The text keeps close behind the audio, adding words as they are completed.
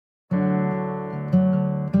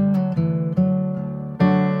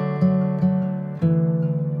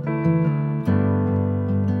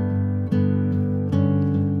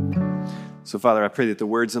So, Father, I pray that the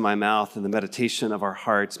words of my mouth and the meditation of our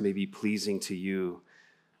hearts may be pleasing to you,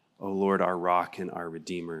 O Lord, our rock and our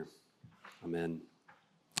Redeemer. Amen.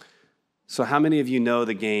 So how many of you know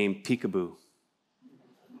the game Peekaboo?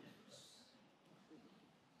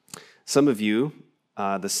 Some of you,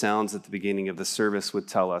 the sounds at the beginning of the service would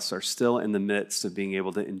tell us, are still in the midst of being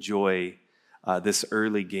able to enjoy this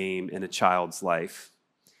early game in a child's life.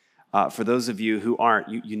 For those of you who aren't,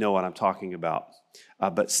 you know what I'm talking about.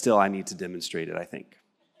 But still, I need to demonstrate it, I think.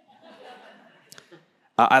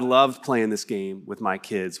 I loved playing this game with my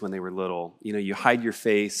kids when they were little. You know, you hide your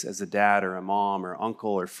face as a dad or a mom or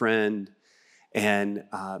uncle or friend, and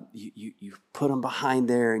you put them behind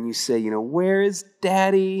there and you say, you know, where is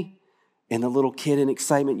daddy? And the little kid in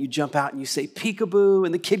excitement, you jump out and you say, peekaboo,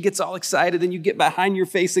 and the kid gets all excited, and you get behind your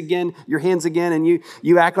face again, your hands again, and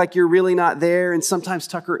you act like you're really not there. And sometimes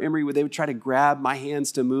Tucker or Emery, they would try to grab my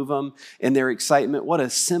hands to move them in their excitement. What a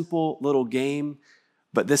simple little game,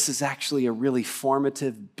 but this is actually a really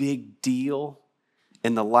formative, big deal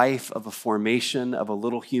in the life of a formation of a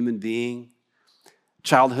little human being.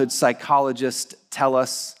 Childhood psychologists tell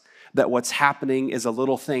us that what's happening is a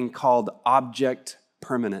little thing called object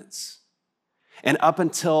permanence. And up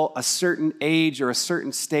until a certain age or a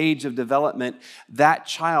certain stage of development, that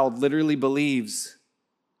child literally believes,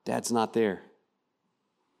 Dad's not there.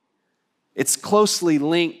 It's closely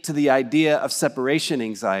linked to the idea of separation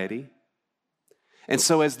anxiety. And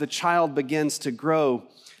so as the child begins to grow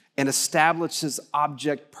and establishes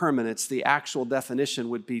object permanence, the actual definition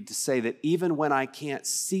would be to say that even when I can't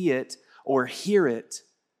see it or hear it,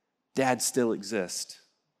 Dad still exists.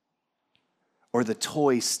 Or the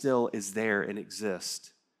toy still is there and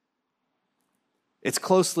exists. It's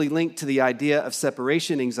closely linked to the idea of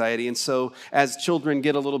separation anxiety. And so as children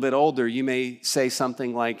get a little bit older, you may say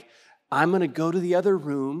something like, I'm going to go to the other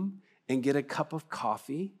room and get a cup of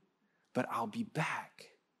coffee, but I'll be back.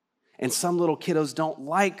 And some little kiddos don't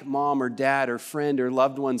like mom or dad or friend or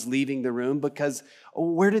loved ones leaving the room because,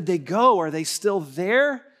 oh, where did they go? Are they still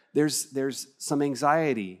there? There's some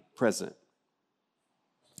anxiety present.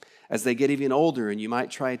 As they get even older and you might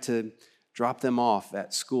try to drop them off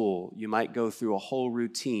at school, you might go through a whole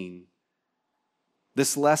routine.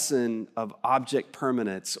 This lesson of object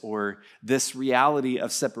permanence or this reality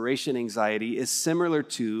of separation anxiety is similar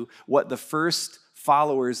to what the first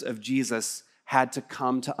followers of Jesus had to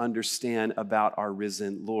come to understand about our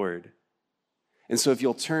risen Lord. And so if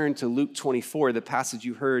you'll turn to Luke 24, the passage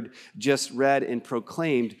you heard just read and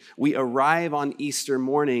proclaimed, we arrive on Easter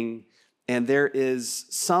morning and there is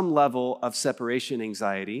some level of separation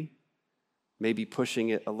anxiety, maybe pushing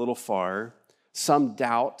it a little far, some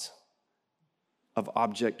doubt of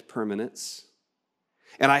object permanence.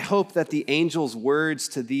 And I hope that the angel's words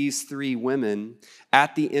to these three women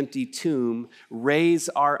at the empty tomb raise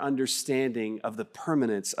our understanding of the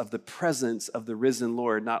permanence, of the presence of the risen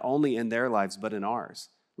Lord, not only in their lives, but in ours.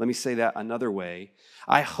 Let me say that another way.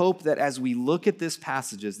 I hope that as we look at this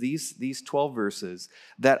passages, these 12 verses,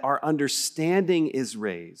 that our understanding is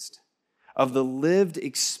raised of the lived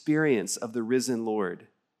experience of the risen Lord,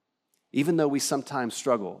 even though we sometimes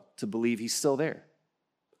struggle to believe he's still there,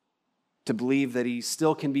 to believe that he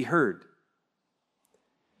still can be heard.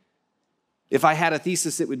 If I had a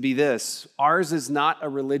thesis, it would be this: ours is not a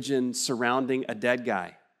religion surrounding a dead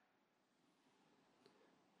guy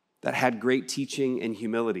that had great teaching and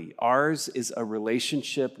humility. Ours is a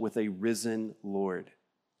relationship with a risen Lord.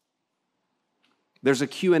 There's a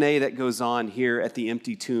Q&A that goes on here at the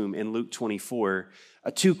empty tomb in Luke 24.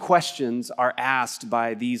 Two questions are asked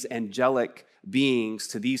by these angelic beings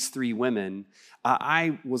to these three women.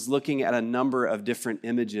 I was looking at a number of different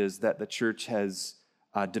images that the church has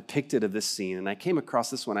depicted of this scene, and I came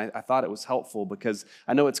across this one. I thought it was helpful because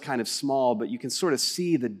I know it's kind of small, but you can sort of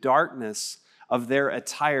see the darkness of their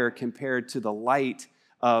attire compared to the light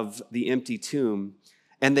of the empty tomb.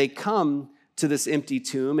 And they come to this empty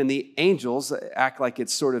tomb, and the angels act like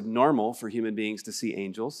it's sort of normal for human beings to see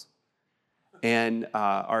angels, and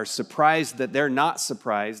are surprised that they're not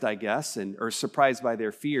surprised, I guess, or surprised by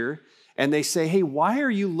their fear. And they say, hey, why are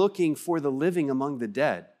you looking for the living among the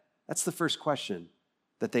dead? That's the first question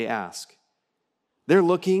that they ask. They're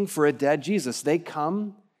looking for a dead Jesus. They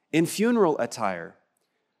come in funeral attire.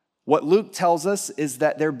 What Luke tells us is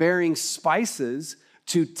that they're bearing spices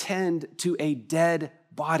to tend to a dead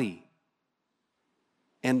body.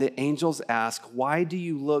 And the angels ask, why do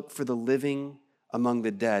you look for the living among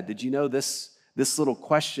the dead? Did you know this little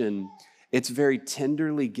question, it's very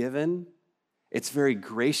tenderly given. It's very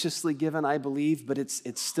graciously given, I believe, but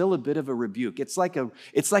it's still a bit of a rebuke. It's like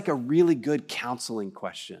a really good counseling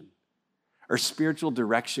question. or spiritual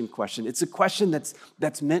direction question. It's a question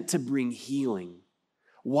that's meant to bring healing.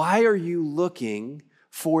 Why are you looking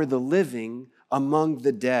for the living among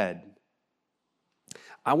the dead?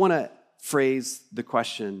 I want to phrase the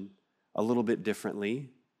question a little bit differently,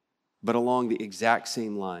 but along the exact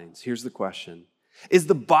same lines. Here's the question. Is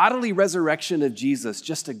the bodily resurrection of Jesus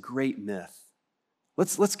just a great myth?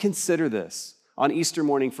 Let's consider this on Easter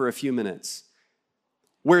morning for a few minutes.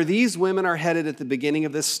 Where these women are headed at the beginning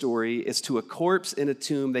of this story is to a corpse in a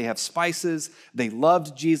tomb. They have spices. They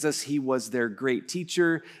loved Jesus. He was their great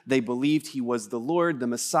teacher. They believed he was the Lord, the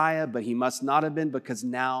Messiah, but he must not have been because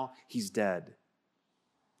now he's dead.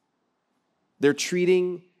 They're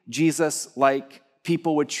treating Jesus like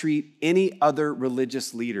people would treat any other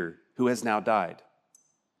religious leader who has now died.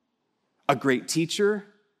 A great teacher,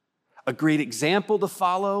 a great example to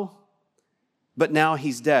follow, but now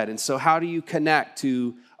he's dead. And so how do you connect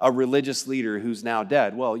to a religious leader who's now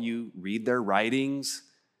dead? Well, you read their writings.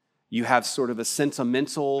 You have sort of a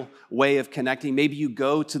sentimental way of connecting. Maybe you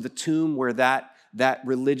go to the tomb where that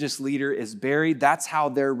religious leader is buried. That's how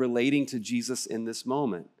they're relating to Jesus in this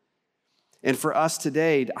moment. And for us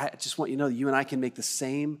today, I just want you to know that you and I can make the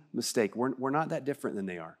same mistake. We're not that different than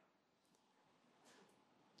they are.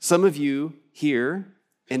 Some of you here,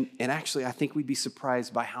 and actually I think we'd be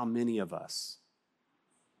surprised by how many of us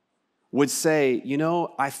would say,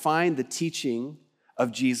 I find the teaching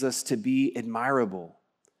of Jesus to be admirable.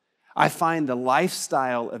 I find the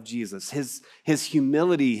lifestyle of Jesus, his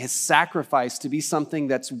humility, his sacrifice to be something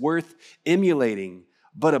that's worth emulating.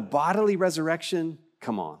 But a bodily resurrection,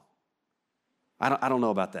 come on. I don't know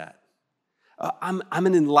about that. I'm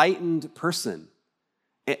an enlightened person.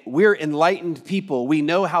 We're enlightened people. We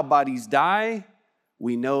know how bodies die.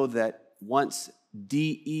 We know that once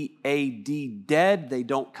dead, dead, they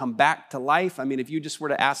don't come back to life. I mean, if you just were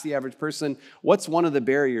to ask the average person, what's one of the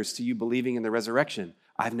barriers to you believing in the resurrection?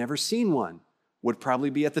 I've never seen one. Would probably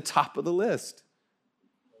be at the top of the list.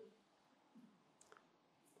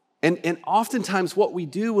 And oftentimes what we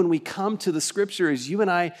do when we come to the scripture is you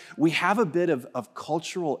and I, we have a bit of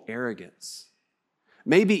cultural arrogance,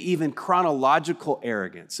 maybe even chronological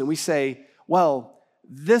arrogance. And we say, well,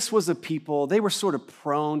 this was a people, they were sort of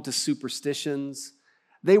prone to superstitions.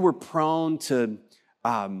 They were prone to,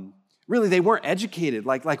 really, they weren't educated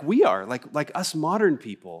like we are, like us modern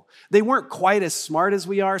people. They weren't quite as smart as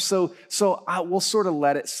we are, so we'll sort of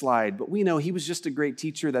let it slide. But we know he was just a great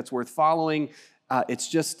teacher that's worth following.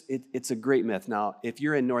 It's a great myth. Now, if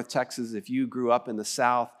you're in North Texas, if you grew up in the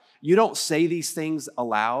South, you don't say these things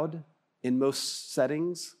aloud in most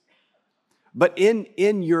settings. But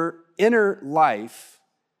in your inner life,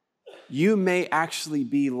 you may actually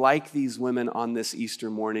be like these women on this Easter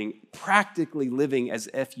morning, practically living as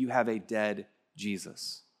if you have a dead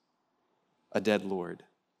Jesus, a dead Lord.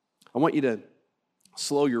 I want you to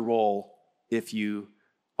slow your roll if you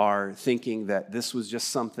are thinking that this was just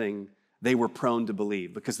something they were prone to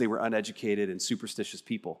believe because they were uneducated and superstitious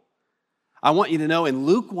people. I want you to know, and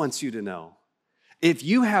Luke wants you to know, if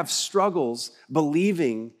you have struggles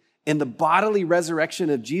believing in the bodily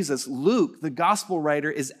resurrection of Jesus, Luke, the gospel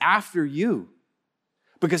writer, is after you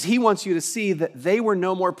because he wants you to see that they were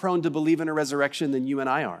no more prone to believe in a resurrection than you and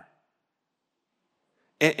I are.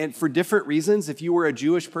 And for different reasons, if you were a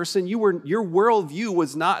Jewish person, your worldview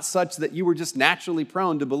was not such that you were just naturally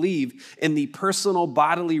prone to believe in the personal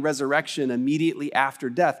bodily resurrection immediately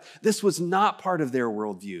after death. This was not part of their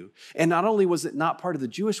worldview. And not only was it not part of the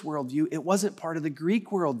Jewish worldview, it wasn't part of the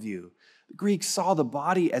Greek worldview. The Greeks saw the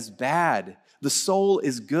body as bad. The soul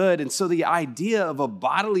is good. And so the idea of a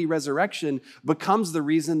bodily resurrection becomes the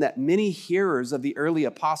reason that many hearers of the early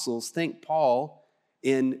apostles think Paul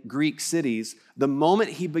in Greek cities, the moment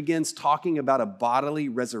he begins talking about a bodily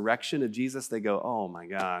resurrection of Jesus, they go, oh my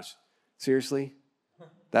gosh, seriously?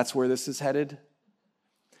 That's where this is headed?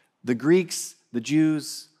 The Greeks, the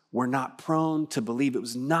Jews, were not prone to believe. It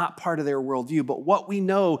was not part of their worldview. But what we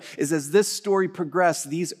know is as this story progressed,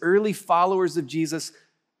 these early followers of Jesus,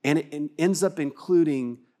 and it ends up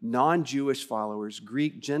including non-Jewish followers,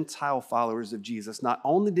 Greek, Gentile followers of Jesus, not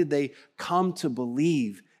only did they come to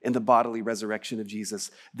believe in the bodily resurrection of Jesus,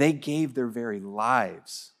 they gave their very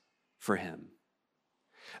lives for him.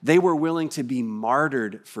 They were willing to be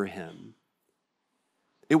martyred for him.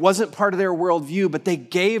 It wasn't part of their worldview, but they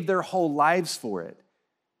gave their whole lives for it.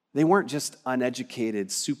 They weren't just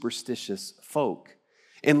uneducated, superstitious folk.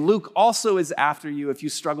 And Luke also is after you if you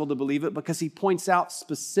struggle to believe it because he points out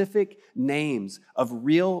specific names of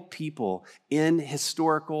real people in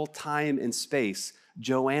historical time and space.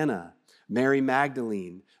 Joanna, Mary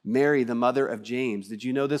Magdalene, Mary, the mother of James. Did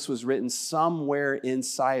you know this was written somewhere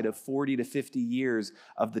inside of 40 to 50 years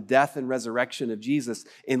of the death and resurrection of Jesus?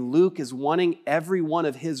 And Luke is wanting every one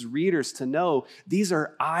of his readers to know these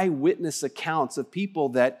are eyewitness accounts of people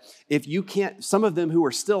that if you can't, some of them who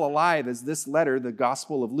are still alive as this letter, the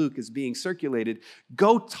Gospel of Luke, is being circulated,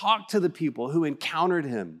 go talk to the people who encountered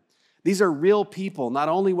him. These are real people. Not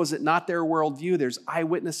only was it not their worldview, there's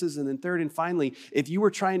eyewitnesses. And then third and finally, if you were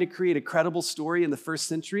trying to create a credible story in the first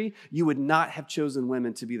century, you would not have chosen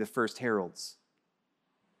women to be the first heralds.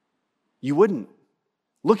 You wouldn't.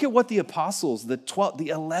 Look at what the apostles, the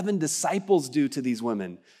 11 disciples do to these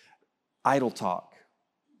women. Idle talk.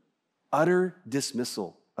 Utter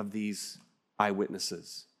dismissal of these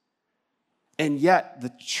eyewitnesses. And yet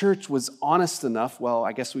the church was honest enough, well,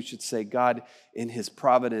 I guess we should say God in his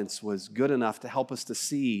providence was good enough to help us to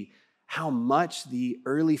see how much the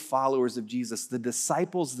early followers of Jesus, the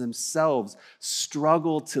disciples themselves,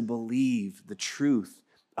 struggled to believe the truth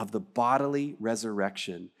of the bodily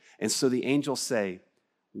resurrection. And so the angels say,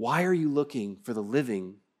 why are you looking for the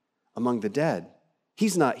living among the dead?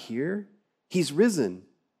 He's not here. He's risen.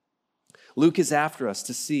 Luke is after us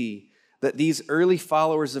to see that these early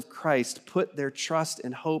followers of Christ put their trust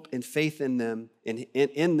and hope and faith in them,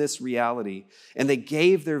 in this reality, and they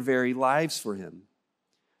gave their very lives for him.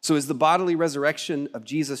 So is the bodily resurrection of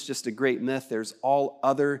Jesus just a great myth? There's all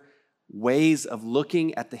other ways of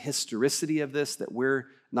looking at the historicity of this that we're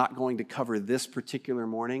not going to cover this particular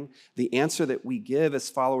morning. The answer that we give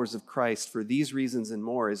as followers of Christ for these reasons and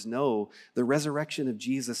more is no, the resurrection of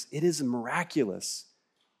Jesus, it is miraculous,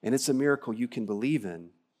 and it's a miracle you can believe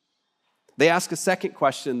in. They ask a second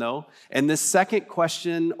question, though, and this second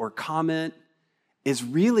question or comment is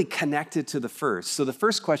really connected to the first. So the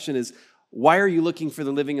first question is, why are you looking for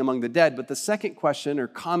the living among the dead? But the second question or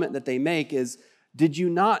comment that they make is, did you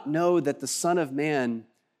not know that the Son of Man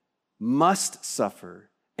must suffer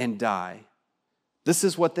and die? This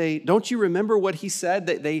is what don't you remember what he said?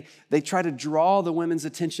 That they try to draw the women's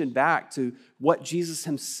attention back to what Jesus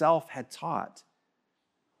himself had taught.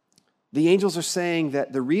 The angels are saying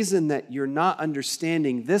that the reason that you're not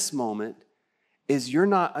understanding this moment is you're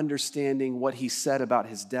not understanding what he said about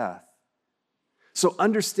his death. So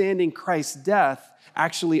understanding Christ's death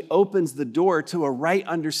actually opens the door to a right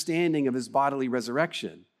understanding of his bodily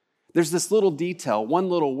resurrection. There's this little detail, one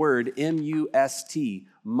little word, M-U-S-T,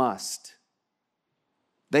 must.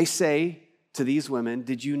 They say to these women,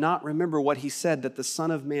 did you not remember what he said, that the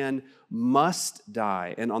Son of Man must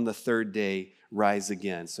die and on the third day rise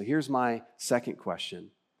again? So here's my second question.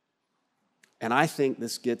 And I think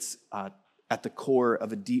this gets at the core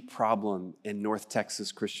of a deep problem in North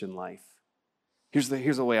Texas Christian life. Here's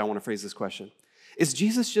the way I want to phrase this question. Is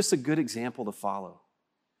Jesus just a good example to follow?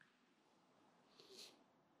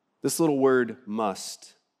 This little word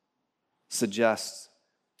must suggests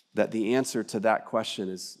that the answer to that question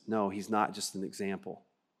is no, he's not just an example.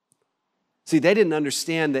 See, they didn't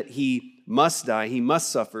understand that he must die, he must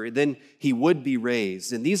suffer, then he would be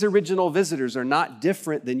raised. And these original visitors are not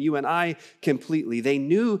different than you and I completely. They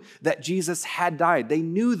knew that Jesus had died. They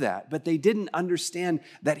knew that, but they didn't understand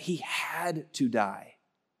that he had to die.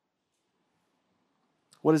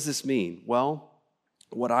 What does this mean? Well,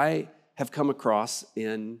 what I have come across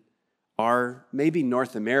in our maybe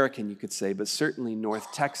North American, you could say, but certainly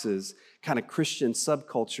North Texas kind of Christian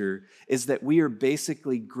subculture is that we are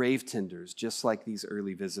basically grave tenders, just like these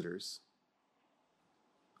early visitors.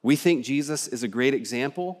 We think Jesus is a great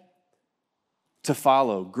example to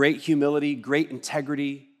follow, great humility, great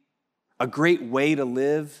integrity, a great way to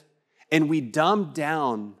live, and we dumb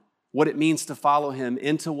down what it means to follow him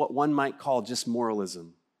into what one might call just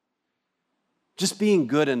moralism, just being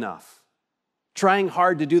good enough, trying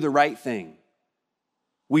hard to do the right thing.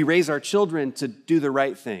 We raise our children to do the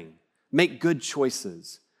right thing, make good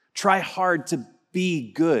choices, try hard to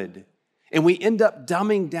be good. And we end up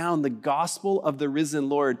dumbing down the gospel of the risen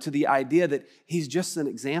Lord to the idea that he's just an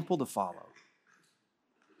example to follow.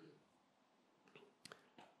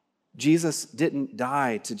 Jesus didn't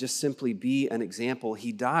die to just simply be an example.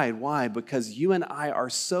 He died. Why? Because you and I are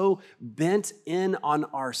so bent in on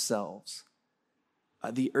ourselves.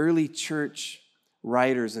 The early church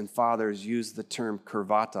writers and fathers use the term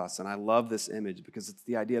curvatas, and I love this image because it's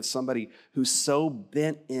the idea of somebody who's so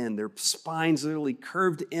bent in, their spines literally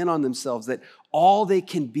curved in on themselves that all they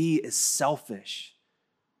can be is selfish.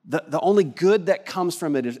 The only good that comes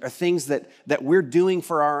from it are things that we're doing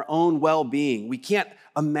for our own well-being. We can't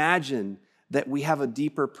imagine that we have a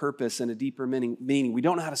deeper purpose and a deeper meaning. We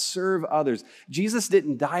don't know how to serve others. Jesus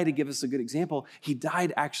didn't die to give us a good example. He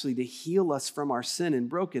died actually to heal us from our sin and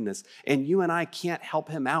brokenness. And you and I can't help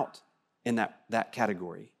him out. in that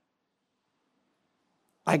category.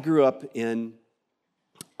 I grew up in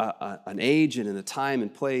an age and in a time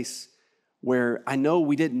and place where I know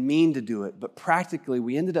we didn't mean to do it, but practically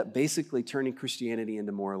we ended up basically turning Christianity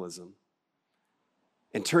into moralism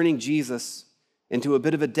and turning Jesus into a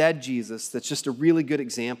bit of a dead Jesus that's just a really good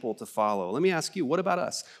example to follow. Let me ask you, what about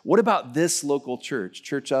us? What about this local church,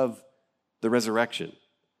 Church of the Resurrection?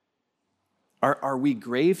 Are we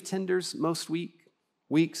grave tenders most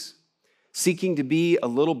weeks? Seeking to be a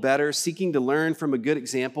little better, seeking to learn from a good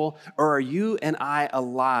example? Or are you and I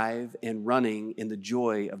alive and running in the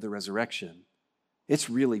joy of the resurrection? It's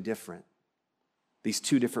really different. These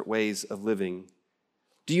two different ways of living.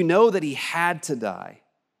 Do you know that he had to die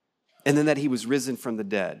and then that he was risen from the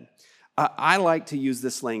dead? I like to use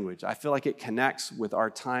this language. I feel like it connects with our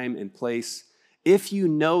time and place. If you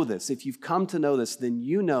know this, if you've come to know this, then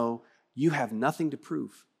you know you have nothing to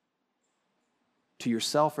prove to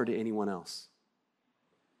yourself or to anyone else.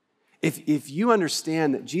 If you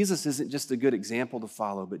understand that Jesus isn't just a good example to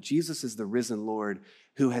follow, but Jesus is the risen Lord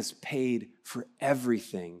who has paid for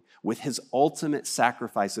everything with his ultimate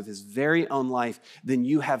sacrifice of his very own life, then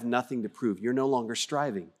you have nothing to prove. You're no longer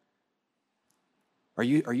striving. Are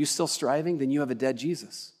you still striving? Then you have a dead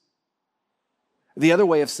Jesus. The other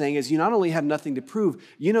way of saying is you not only have nothing to prove,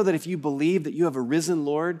 you know that if you believe that you have a risen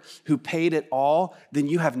Lord who paid it all, then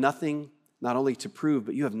you have nothing not only to prove,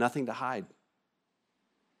 but you have nothing to hide.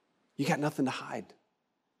 You got nothing to hide.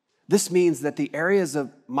 This means that the areas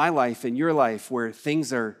of my life and your life where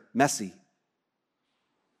things are messy,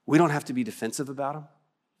 we don't have to be defensive about them.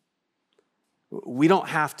 We don't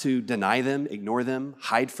have to deny them, ignore them,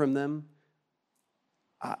 hide from them.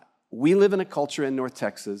 We live in a culture in North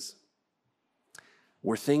Texas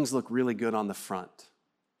where things look really good on the front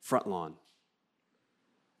lawn,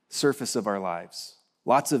 surface of our lives,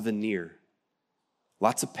 lots of veneer,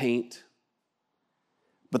 lots of paint.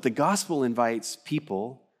 But the gospel invites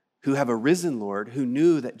people who have a risen Lord, who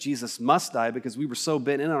knew that Jesus must die because we were so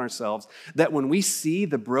bent in on ourselves, that when we see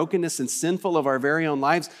the brokenness and sinful of our very own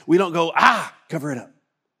lives, we don't go, cover it up.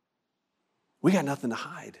 We got nothing to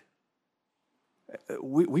hide.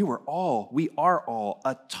 We are all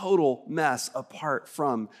a total mess apart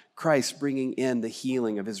from Christ bringing in the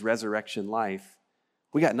healing of his resurrection life.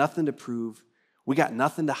 We got nothing to prove. We got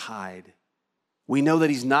nothing to hide. We know that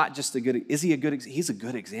he's not just he's a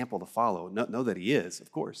good example to follow. Know that he is,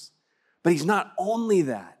 of course. But he's not only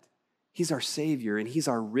that. He's our Savior and he's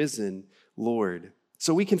our risen Lord.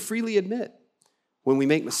 So we can freely admit when we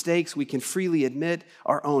make mistakes, we can freely admit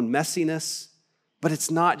our own messiness. But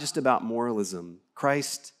it's not just about moralism.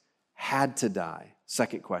 Christ had to die.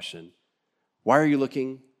 Second question, why are you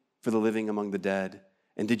looking for the living among the dead?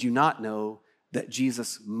 And did you not know that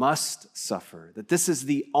Jesus must suffer? That this is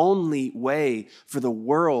the only way for the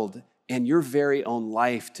world and your very own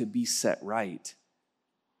life to be set right,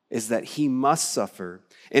 is that he must suffer.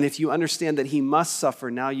 And if you understand that he must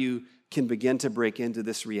suffer, now you can begin to break into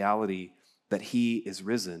this reality that he is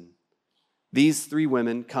risen. These three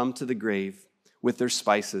women come to the grave with their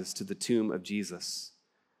spices to the tomb of Jesus.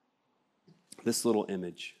 This little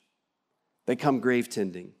image. They come grave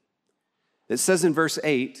tending. It says in verse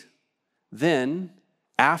 8, then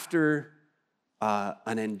after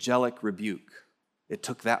an angelic rebuke, it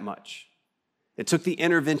took that much. It took the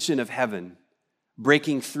intervention of heaven,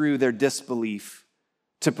 breaking through their disbelief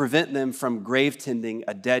to prevent them from grave tending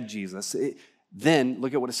a dead Jesus. Then,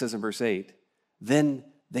 look at what it says in verse 8, then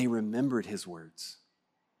they remembered his words.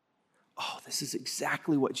 Oh, this is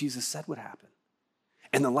exactly what Jesus said would happen.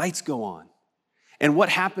 And the lights go on. And what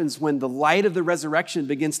happens when the light of the resurrection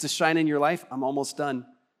begins to shine in your life? I'm almost done.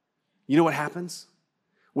 You know what happens?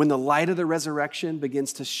 When the light of the resurrection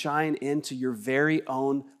begins to shine into your very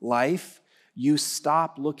own life, you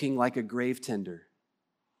stop looking like a grave tender.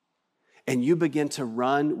 And you begin to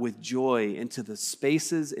run with joy into the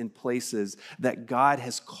spaces and places that God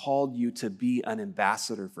has called you to be an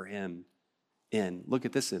ambassador for him in. Look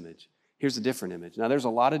at this image. Here's a different image. Now, there's a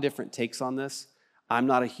lot of different takes on this. I'm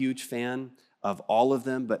not a huge fan of all of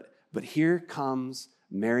them, but here comes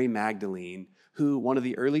Mary Magdalene, who one of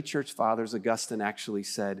the early church fathers, Augustine, actually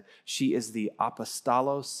said she is the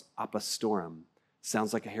apostolos apostorum.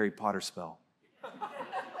 Sounds like a Harry Potter spell.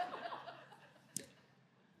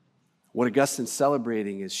 What Augustine's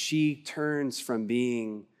celebrating is she turns from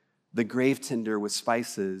being the grave tender with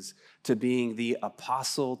spices to being the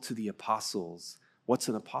apostle to the apostles. What's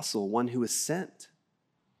an apostle? One who is sent.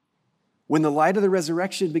 When the light of the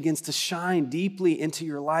resurrection begins to shine deeply into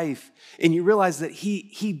your life and you realize that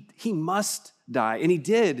he must die, and he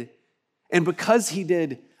did, and because he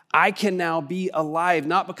did, I can now be alive,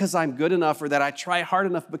 not because I'm good enough or that I try hard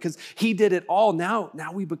enough, because he did it all. Now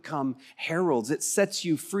we become heralds. It sets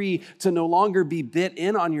you free to no longer be bit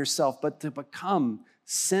in on yourself, but to become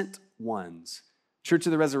sent ones. Church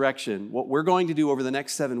of the Resurrection, what we're going to do over the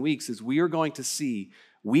next 7 weeks is we are going to see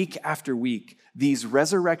week after week these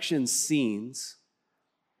resurrection scenes,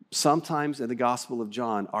 sometimes in the Gospel of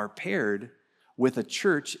John, are paired with a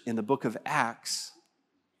church in the book of Acts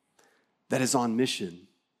that is on mission,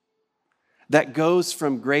 that goes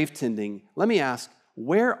from grave tending. Let me ask,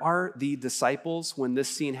 where are the disciples when this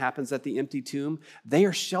scene happens at the empty tomb? They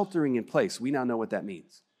are sheltering in place. We now know what that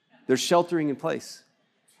means. They're sheltering in place.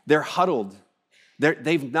 They're huddled.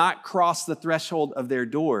 They've not crossed the threshold of their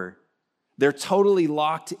door. They're totally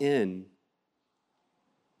locked in.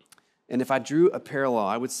 And if I drew a parallel,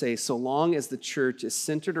 I would say so long as the church is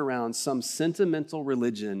centered around some sentimental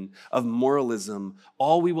religion of moralism,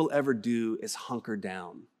 all we will ever do is hunker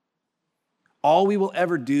down. All we will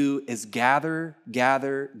ever do is gather,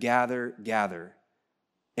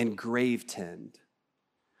 and grave tend.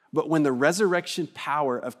 But when the resurrection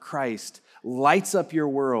power of Christ lights up your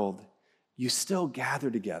world, you still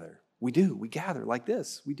gather together. We do. We gather like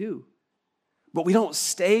this. We do. But we don't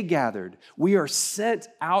stay gathered. We are sent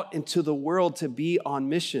out into the world to be on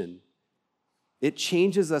mission. It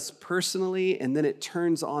changes us personally, and then it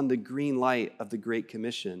turns on the green light of the Great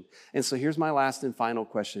Commission. And so here's my last and final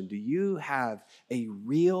question. Do you have a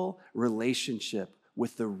real relationship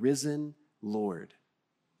with the risen Lord?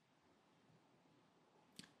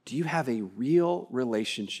 Do you have a real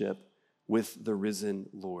relationship with the risen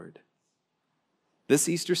Lord? This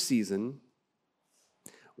Easter season,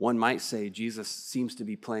 one might say Jesus seems to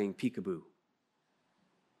be playing peekaboo.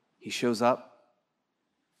 He shows up,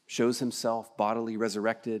 shows himself bodily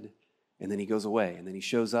resurrected, and then he goes away, and then he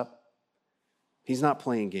shows up. He's not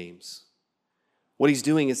playing games. What he's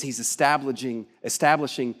doing is he's establishing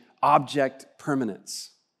object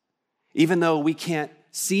permanence. Even though we can't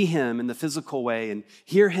see him in the physical way and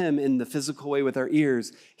hear him in the physical way with our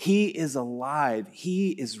ears, he is alive.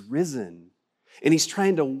 He is risen. And he's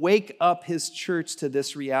trying to wake up his church to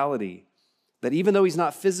this reality that even though he's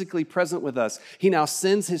not physically present with us, he now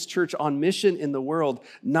sends his church on mission in the world,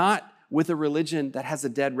 not with a religion that has a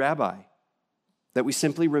dead rabbi that we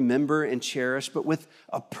simply remember and cherish, but with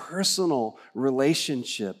a personal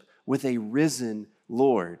relationship with a risen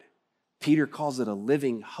Lord. Peter calls it a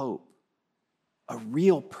living hope, a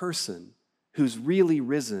real person who's really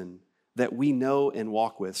risen that we know and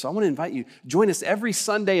walk with. So I want to invite you, join us every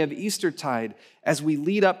Sunday of Eastertide as we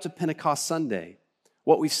lead up to Pentecost Sunday.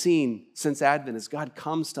 What we've seen since Advent is God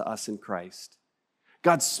comes to us in Christ.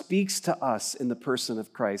 God speaks to us in the person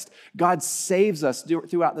of Christ. God saves us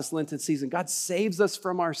throughout this Lenten season. God saves us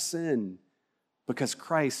from our sin because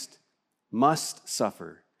Christ must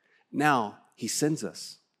suffer. Now he sends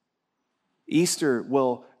us. Easter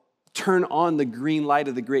will turn on the green light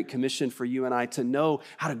of the Great Commission for you and I to know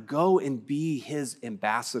how to go and be his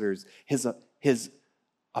ambassadors, his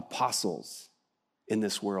apostles in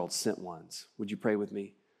this world, sent ones. Would you pray with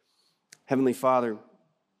me? Heavenly Father,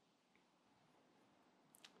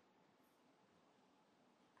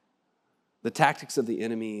 the tactics of the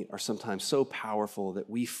enemy are sometimes so powerful that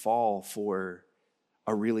we fall for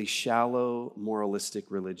a really shallow, moralistic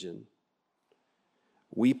religion.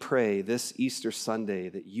 We pray this Easter Sunday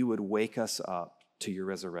that you would wake us up to your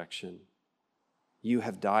resurrection. You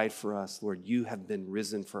have died for us, Lord. You have been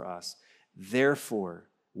risen for us. Therefore,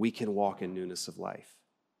 we can walk in newness of life.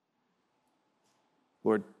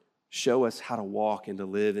 Lord, show us how to walk and to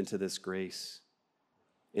live into this grace,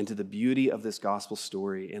 into the beauty of this gospel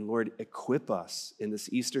story. And Lord, equip us in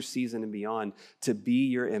this Easter season and beyond to be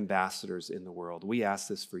your ambassadors in the world. We ask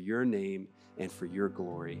this for your name and for your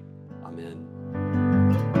glory. Amen.